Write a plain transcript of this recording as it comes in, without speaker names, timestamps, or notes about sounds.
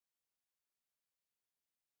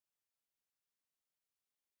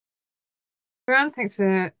everyone. Thanks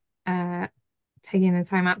for taking the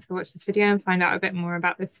time out to watch this video and find out a bit more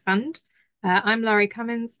about this fund. I'm Laurie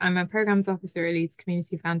Cummins. I'm a Programs Officer at Leeds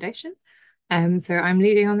Community Foundation. So I'm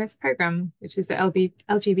leading on this program, which is the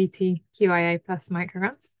LGBTQIA plus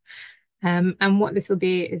microgrants. And what this will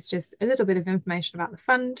be is just a little bit of information about the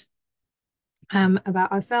fund,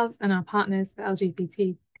 about ourselves and our partners, the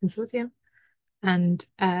LGBT Consortium, and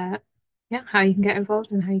yeah, how you can get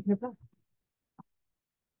involved and how you can apply.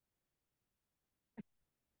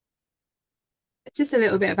 Just a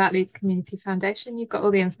little bit about Leeds Community Foundation. You've got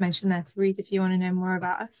all the information there to read if you want to know more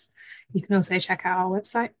about us. You can also check out our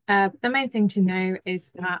website. The main thing to know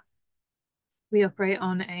is that we operate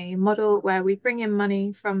on a model where we bring in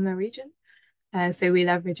money from the region. So we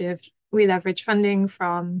leverage funding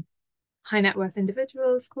from high net worth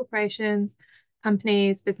individuals, corporations,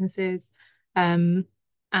 companies, businesses, and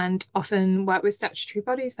often work with statutory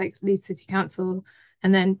bodies like Leeds City Council,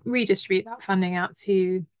 and then redistribute that funding out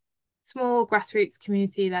to small grassroots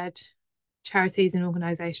community-led charities and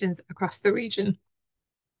organisations across the region.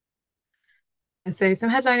 And so some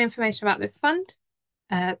headline information about this fund.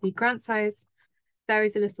 The grant size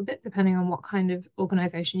varies a little bit depending on what kind of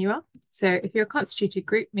organisation you are. So if you're a constituted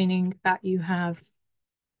group, meaning that you have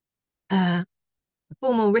a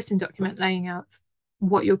formal written document laying out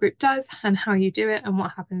what your group does and how you do it and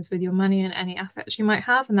what happens with your money and any assets you might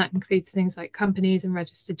have, and that includes things like companies and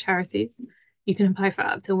registered charities, you can apply for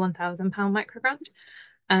up to £1,000 microgrant.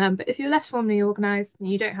 But if you're less formally organised and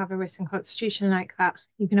you don't have a written constitution like that,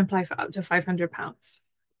 you can apply for up to £500.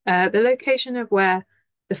 The location of where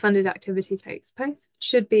the funded activity takes place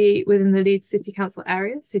should be within the Leeds City Council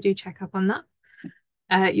area, so do check up on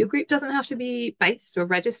that. Your group doesn't have to be based or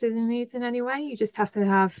registered in Leeds in any way. You just have to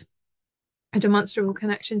have a demonstrable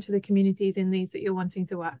connection to the communities in Leeds that you're wanting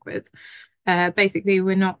to work with. Basically,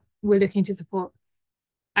 we're looking to support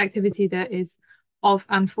activity that is of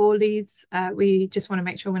and for Leeds. We just want to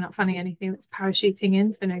make sure we're not funding anything that's parachuting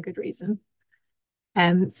in for no good reason.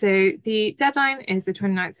 So the deadline is the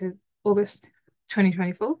 29th of August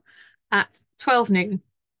 2024 at 12 noon.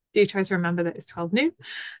 Do try to remember that it's 12 noon.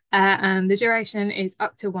 And the duration is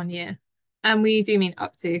up to 1 year. And we do mean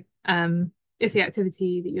up to. If the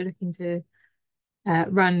activity that you're looking to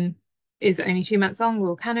run is only 2 months long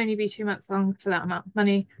or can only be 2 months long for that amount of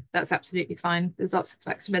money, that's absolutely fine. There's lots of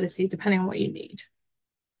flexibility depending on what you need.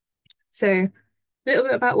 So a little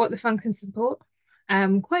bit about what the fund can support.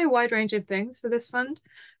 Quite a wide range of things for this fund.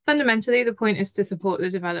 Fundamentally, the point is to support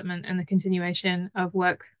the development and the continuation of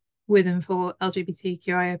work with and for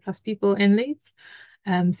LGBTQIA plus people in Leeds.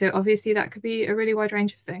 So obviously that could be a really wide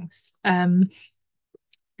range of things.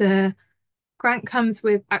 The grant comes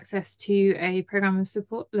with access to a programme of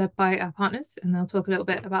support led by our partners, and they'll talk a little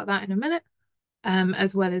bit about that in a minute,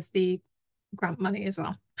 as well as the grant money as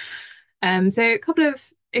well. So a couple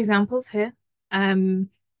of examples here,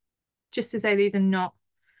 just to say these are not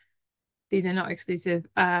exclusive.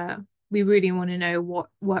 We really want to know what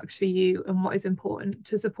works for you and what is important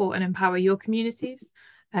to support and empower your communities.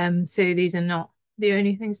 So these are not the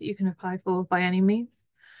only things that you can apply for by any means.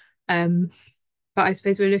 But I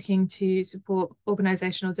suppose we're looking to support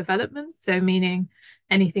organisational development, so meaning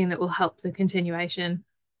anything that will help the continuation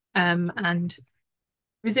and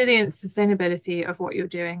resilience, sustainability of what you're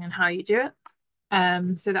doing and how you do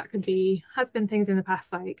it. So that has been things in the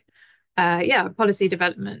past like, policy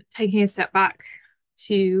development, taking a step back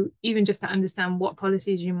to even just to understand what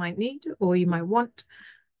policies you might need or you might want.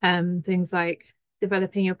 Things like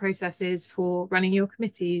developing your processes for running your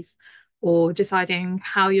committees, or deciding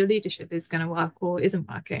how your leadership is going to work or isn't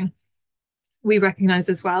working. We recognise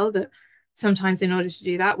as well that sometimes in order to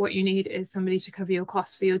do that, what you need is somebody to cover your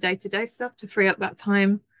costs for your day-to-day stuff, to free up that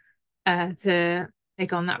time to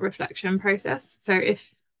take on that reflection process. So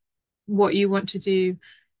if what you want to do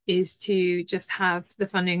is to just have the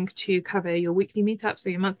funding to cover your weekly meetups or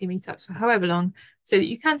your monthly meetups for however long, so that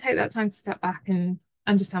you can take that time to step back and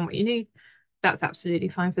understand what you need, that's absolutely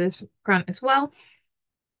fine for this grant as well.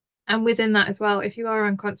 And within that as well, if you are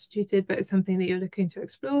unconstituted, but it's something that you're looking to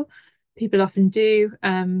explore, people often do,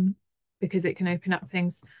 because it can open up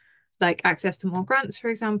things like access to more grants, for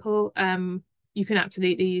example. You can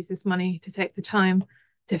absolutely use this money to take the time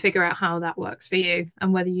to figure out how that works for you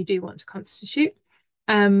and whether you do want to constitute.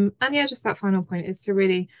 And yeah, just that final point is to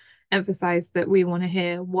really emphasize that we want to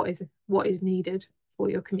hear what is needed for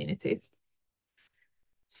your communities.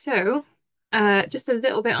 So just a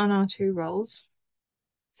little bit on our two roles.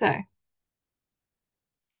 So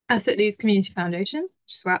us at Leeds Community Foundation,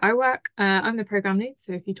 which is where I work, I'm the programme lead.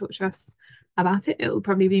 So if you talk to us about it, it'll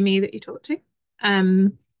probably be me that you talk to.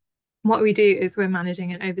 What we do is we're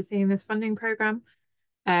managing and overseeing this funding programme.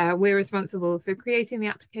 We're responsible for creating the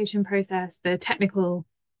application process, the technical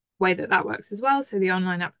way that that works as well. So the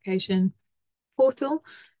online application portal.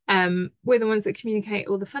 We're the ones that communicate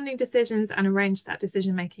all the funding decisions and arrange that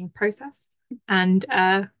decision-making process. And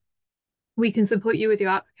we can support you with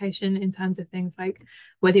your application in terms of things like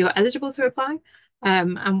whether you're eligible to apply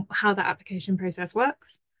and how that application process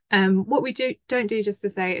works. What we don't do, just to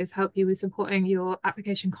say, is help you with supporting your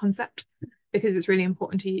application concept, because it's really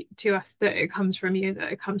important to us that it comes from you,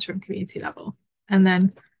 that it comes from community level. And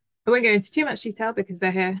then I won't go into too much detail because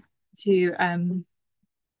they're here to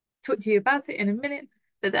talk to you about it in a minute,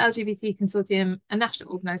 but the LGBT Consortium, a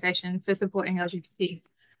national organisation for supporting LGBT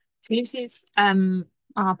communities,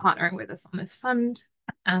 are partnering with us on this fund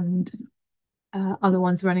and are the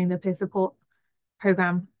ones running the peer support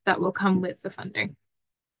programme that will come with the funding.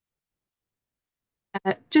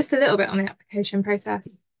 Just a little bit on the application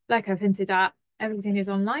process. Like I've hinted at, everything is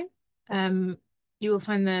online. You will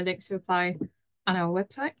find the links to apply on our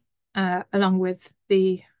website, along with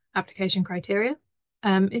the application criteria.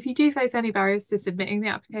 If you do face any barriers to submitting the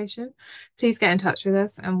application, please get in touch with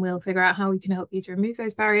us and we'll figure out how we can help you to remove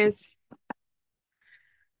those barriers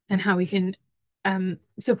and how we can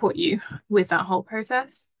support you with that whole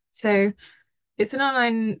process. So it's an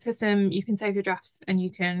online system. You can save your drafts and you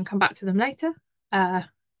can come back to them later.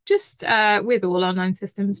 With all online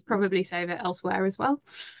systems, probably save it elsewhere as well.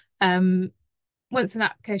 Once an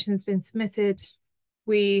application has been submitted,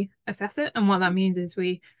 we assess it. And what that means is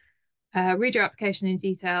we read your application in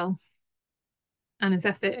detail and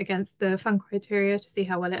assess it against the fund criteria to see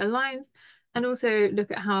how well it aligns, and also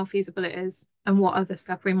look at how feasible it is and what other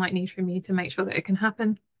stuff we might need from you to make sure that it can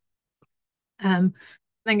happen. Then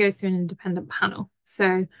goes to an independent panel.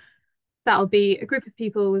 So that'll be a group of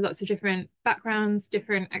people with lots of different backgrounds,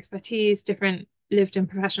 different expertise, different lived and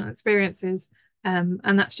professional experiences.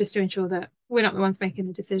 And that's just to ensure that we're not the ones making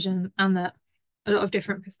the decision and that a lot of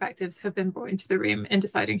different perspectives have been brought into the room in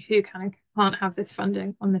deciding who can and can't have this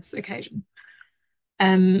funding on this occasion.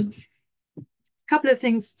 A couple of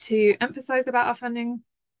things to emphasize about our funding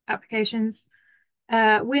applications.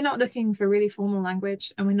 We're not looking for really formal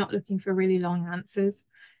language and we're not looking for really long answers.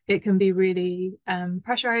 It can be really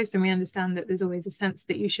pressurized, and we understand that there's always a sense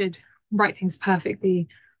that you should write things perfectly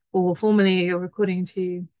or formally or according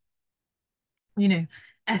to,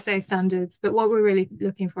 essay standards. But what we're really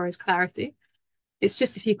looking for is clarity. It's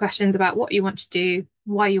just a few questions about what you want to do,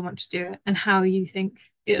 why you want to do it, and how you think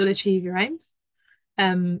it'll achieve your aims.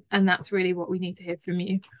 And that's really what we need to hear from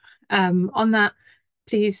you. On that,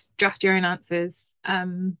 please draft your own answers. A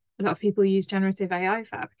lot of people use generative AI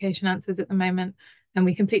for application answers at the moment, and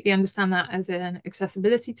we completely understand that as an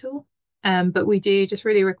accessibility tool. But we do just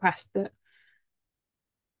really request that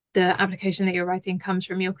the application that you're writing comes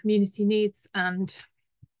from your community needs, and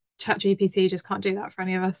ChatGPT just can't do that for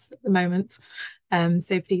any of us at the moment.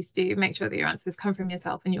 So please do make sure that your answers come from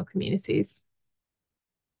yourself and your communities.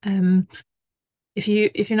 If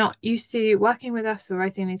you're not used to working with us or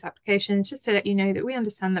writing these applications, just to let you know that we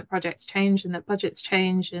understand that projects change and that budgets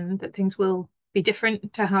change and that things will be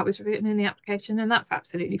different to how it was written in the application, and that's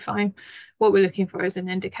absolutely fine. What we're looking for is an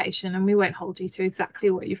indication, and we won't hold you to exactly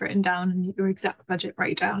what you've written down and your exact budget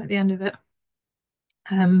breakdown at the end of it.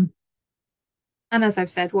 And as I've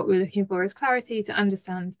said, what we're looking for is clarity to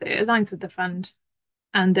understand that it aligns with the fund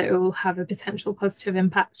and that it will have a potential positive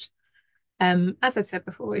impact. As I've said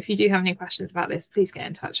before, if you do have any questions about this, please get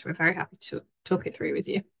in touch. We're very happy to talk it through with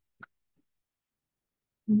you.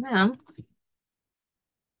 Now,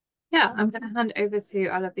 I'm going to hand over to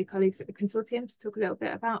our lovely colleagues at the consortium to talk a little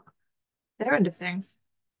bit about their end of things.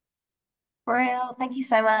 Brill, thank you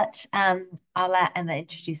so much. I'll let Emma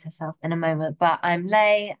introduce herself in a moment, but I'm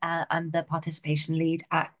Ley. I'm the participation lead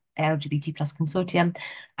at LGBT Consortium,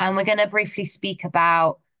 and we're going to briefly speak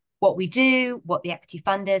about what we do, what the equity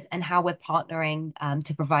fund is, and how we're partnering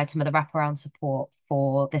to provide some of the wraparound support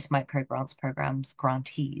for this microgrants program's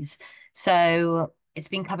grantees. So it's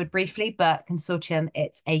been covered briefly, but Consortium,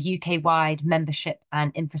 it's a UK-wide membership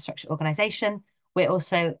and infrastructure organisation. We're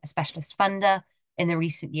also a specialist funder. In the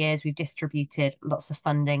recent years, we've distributed lots of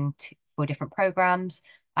funding for different programs.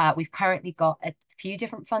 We've currently got a few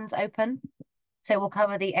different funds open. So we'll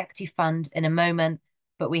cover the equity fund in a moment,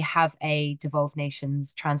 but we have a Devolved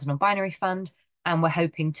Nations Trans and Non-Binary Fund, and we're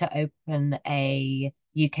hoping to open a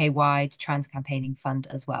UK-wide trans campaigning fund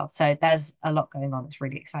as well. So there's a lot going on. It's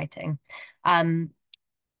really exciting.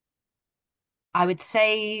 I would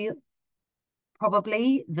say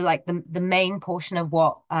probably the main portion of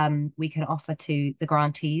what we can offer to the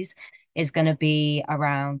grantees is going to be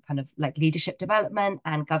around kind of like leadership development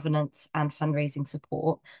and governance and fundraising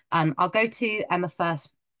support. I'll go to Emma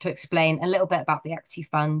first to explain a little bit about the Equity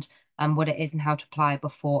Fund and what it is and how to apply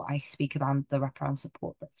before I speak about the wraparound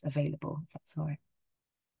support that's available, if that's all right.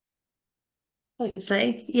 Thanks,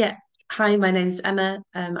 Ley. Yeah. Hi, my name's Emma.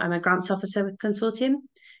 I'm a grants officer with Consortium.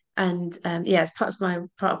 And yeah, as part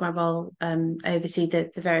of my role, I oversee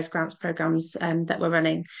the various grants programs that we're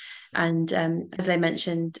running. And as Ley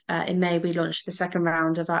mentioned, in May we launched the second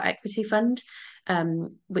round of our equity fund,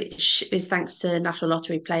 which is thanks to National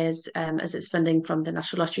Lottery players, as it's funding from the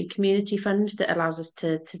National Lottery Community Fund that allows us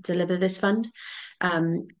to deliver this fund.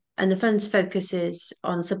 And the fund's focus is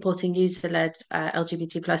on supporting user-led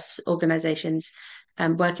LGBT plus organisations,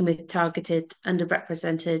 working with targeted,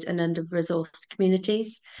 underrepresented and under-resourced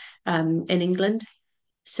communities in England.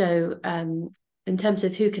 So in terms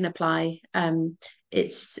of who can apply,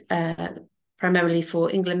 it's primarily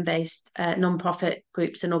for England-based non-profit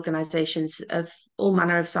groups and organisations of all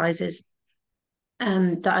manner of sizes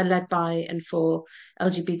that are led by and for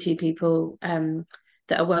LGBT people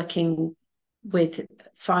that are working with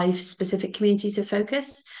 5 specific communities of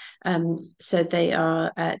focus. So they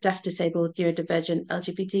are deaf, disabled, neurodivergent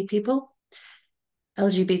LGBT people,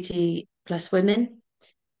 LGBT plus women,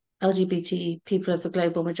 LGBT people of the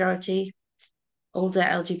global majority, older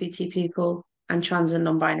LGBT people, and trans and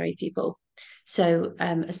non-binary people. So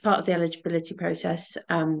as part of the eligibility process,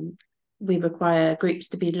 we require groups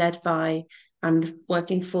to be led by and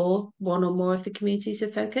working for one or more of the communities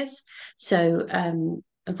of focus. So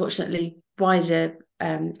unfortunately, wider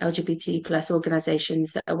LGBT plus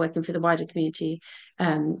organisations that are working for the wider community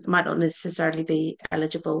might not necessarily be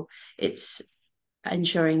eligible. It's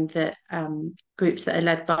ensuring that groups that are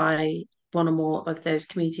led by one or more of those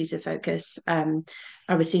communities of focus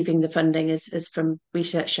are receiving the funding, as from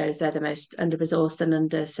research shows they're the most under-resourced and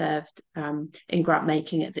underserved in grant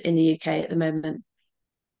making in the UK at the moment.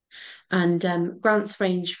 And grants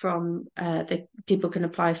range from the people can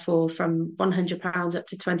apply for from £100 up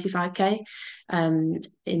to 25k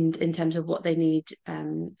in terms of what they need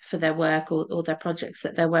for their work or their projects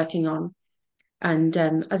that they're working on. And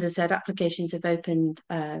as I said, applications have opened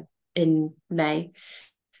in May,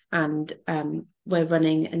 and we're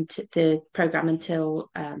running the programme until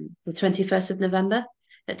the 21st of November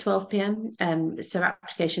at 12 p.m. So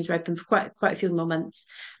applications are open for quite a few more months,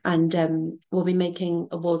 and we'll be making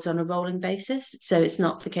awards on a rolling basis. So it's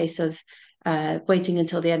not the case of waiting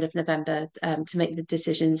until the end of November to make the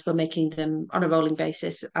decisions. We're making them on a rolling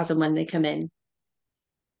basis as and when they come in.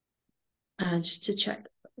 Just to check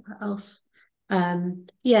what else.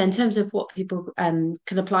 Yeah, in terms of what people can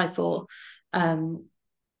apply for,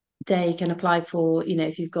 they can apply for,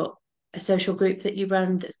 if you've got a social group that you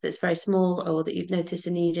run that's very small, or that you've noticed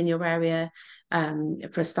a need in your area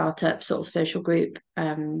for a startup sort of social group,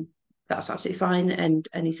 that's absolutely fine. And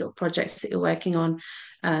any sort of projects that you're working on.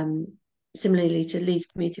 Similarly to Leeds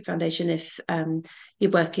Community Foundation, if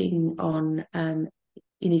you're working on,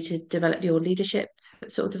 you need to develop your leadership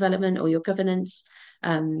sort of development or your governance,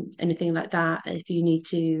 anything like that. If you need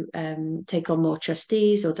to take on more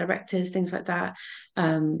trustees or directors, things like that,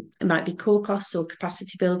 it might be core costs or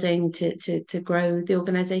capacity building to grow the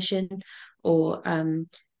organisation, or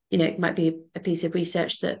it might be a piece of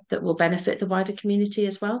research that will benefit the wider community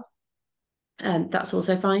as well. That's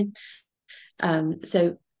also fine.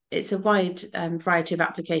 So it's a wide variety of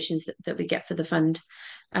applications that we get for the fund.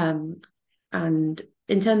 And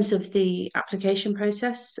in terms of the application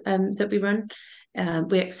process that we run,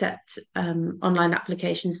 we accept online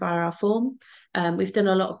applications via our form. We've done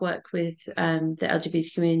a lot of work with the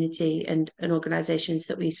LGBT community and organisations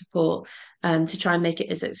that we support to try and make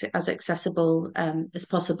it as accessible as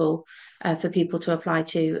possible for people to apply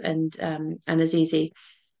to, and as easy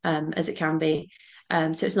as it can be.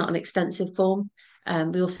 So it's not an extensive form.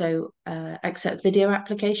 We also accept video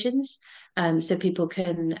applications, so people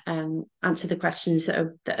can answer the questions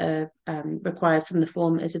that are required from the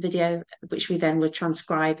form as a video, which we then would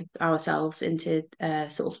transcribe ourselves into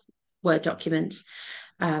sort of Word documents.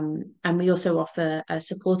 And we also offer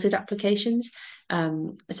supported applications.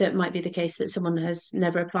 So it might be the case that someone has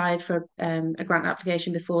never applied for a grant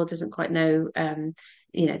application before, doesn't quite know,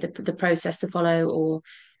 the process to follow, or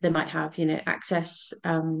they might have, access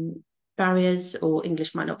barriers, or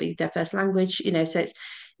English might not be their first language, so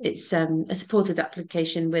it's a supported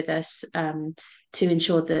application with us to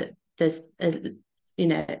ensure that there's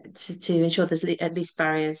to ensure there's at least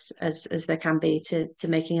barriers as there can be to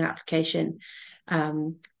making an application.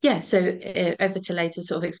 So over to Ley to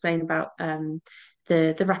sort of explain about the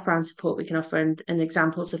wraparound support we can offer, and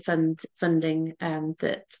examples of funding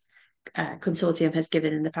that Consortium has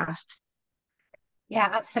given in the past. Yeah,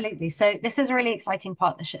 absolutely. So this is a really exciting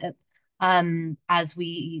partnership as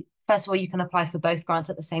we first of all, you can apply for both grants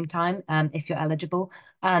at the same time if you're eligible.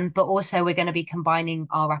 But also we're going to be combining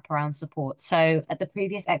our wraparound support. So at the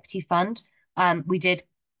previous equity fund, we did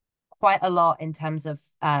quite a lot in terms of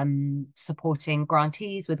supporting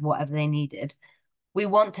grantees with whatever they needed. We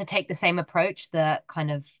want to take the same approach, that kind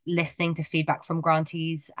of listening to feedback from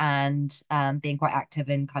grantees and being quite active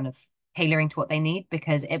in kind of tailoring to what they need,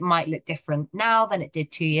 because it might look different now than it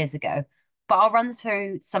did 2 years ago. But I'll run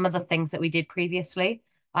through some of the things that we did previously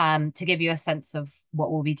to give you a sense of what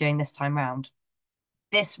we'll be doing this time round.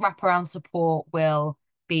 This wraparound support will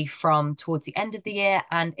be from towards the end of the year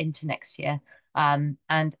and into next year.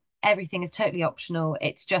 And everything is totally optional.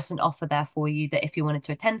 It's just an offer there for you that if you wanted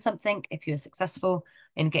to attend something, if you were successful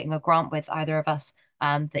in getting a grant with either of us,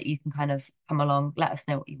 that you can kind of come along, let us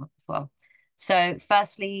know what you want as well. So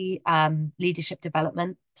firstly, leadership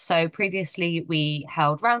development. So previously we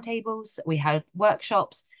held roundtables, we held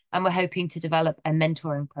workshops, and we're hoping to develop a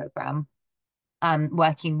mentoring program,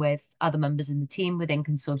 working with other members in the team within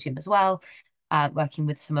Consortium as well, working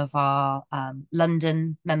with some of our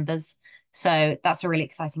London members. So that's a really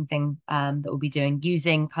exciting thing that we'll be doing,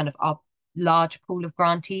 using kind of our large pool of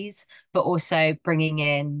grantees, but also bringing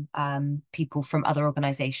in people from other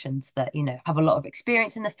organizations that, you know, have a lot of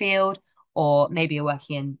experience in the field, or maybe are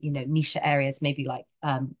working in, you know, niche areas, maybe like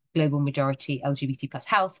global majority LGBT plus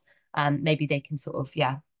health. Maybe they can sort of,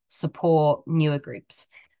 support newer groups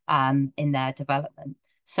in their development.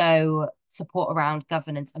 So support around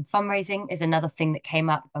governance and fundraising is another thing that came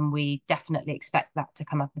up, and we definitely expect that to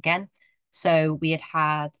come up again. So we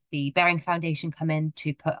had the Bearing Foundation come in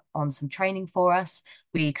to put on some training for us.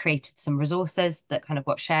 We created some resources that kind of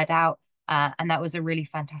got shared out. And that was a really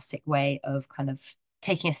fantastic way of kind of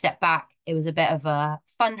taking a step back. It was a bit of a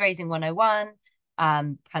fundraising 101,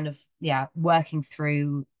 kind of, working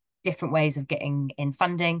through different ways of getting in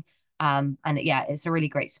funding. And it's a really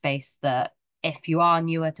great space that if you are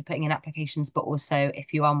newer to putting in applications, but also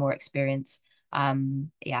if you are more experienced,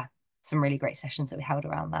 some really great sessions that we held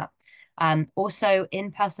around that. Also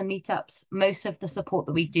in-person meetups, most of the support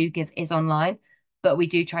that we do give is online, but we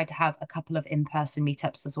do try to have a couple of in-person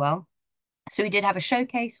meetups as well. So we did have a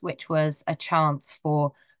showcase, which was a chance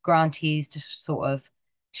for grantees to sort of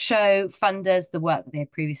show funders the work that they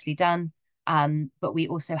had previously done. But we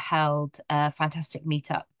also held a fantastic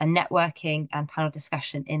meetup, a networking and panel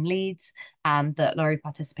discussion in Leeds that Laurie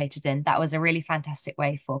participated in. That was a really fantastic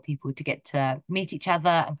way for people to get to meet each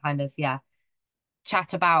other and kind of,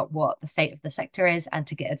 chat about what the state of the sector is, and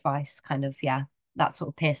to get advice, kind of, that sort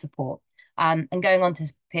of peer support. And going on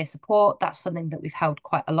to peer support, that's something that we've held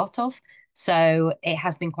quite a lot of. So it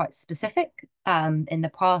has been quite specific in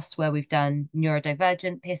the past, where we've done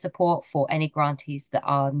neurodivergent peer support for any grantees that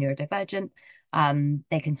are neurodivergent.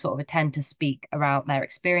 They can sort of attend to speak around their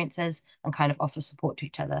experiences and kind of offer support to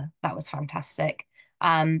each other. That was fantastic.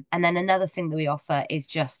 And then another thing that we offer is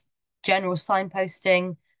just general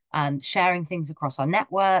signposting, sharing things across our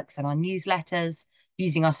networks and our newsletters,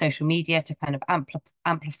 using our social media to kind of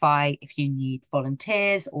amplify if you need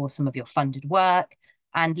volunteers or some of your funded work,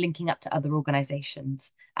 and linking up to other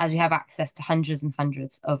organizations. As we have access to hundreds and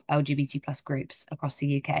hundreds of LGBT plus groups across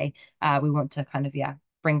the UK, we want to kind of,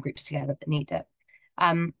 bring groups together that need it.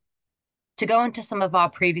 To go on to some of our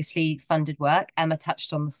previously funded work, Emma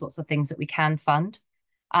touched on the sorts of things that we can fund.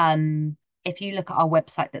 If you look at our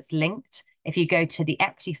website that's linked, if you go to the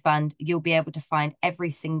equity fund, you'll be able to find every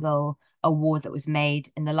single award that was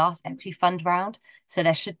made in the last equity fund round. So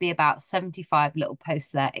there should be about 75 little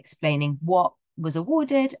posts there explaining what was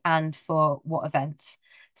awarded and for what events.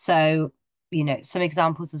 So, some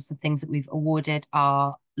examples of some things that we've awarded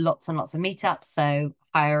are lots and lots of meetups. So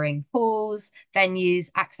hiring halls, venues,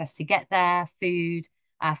 access to get there, food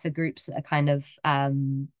for groups that are kind of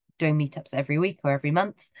doing meetups every week or every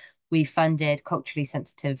month. We funded culturally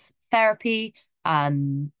sensitive therapy.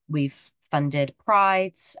 We've funded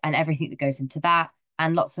prides and everything that goes into that,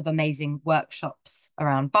 and lots of amazing workshops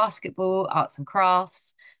around basketball, arts and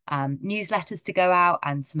crafts, newsletters to go out,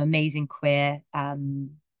 and some amazing queer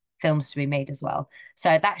films to be made as well.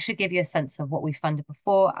 So that should give you a sense of what we funded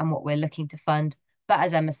before and what we're looking to fund. But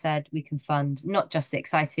as Emma said, we can fund not just the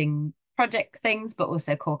exciting project things, but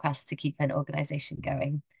also Caucus to keep an organisation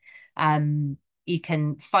going. You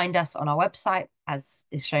can find us on our website, as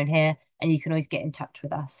is shown here, and you can always get in touch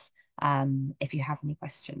with us if you have any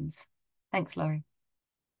questions. Thanks, Laurie.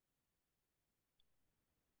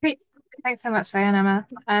 Great. Thanks so much, Ley and Emma.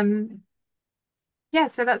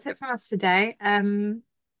 So that's it from us today.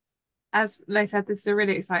 As Ley said, this is a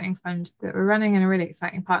really exciting fund that we're running, and a really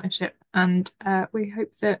exciting partnership, and we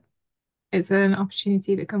hope that it's an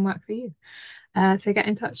opportunity that can work for you. So get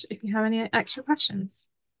in touch if you have any extra questions.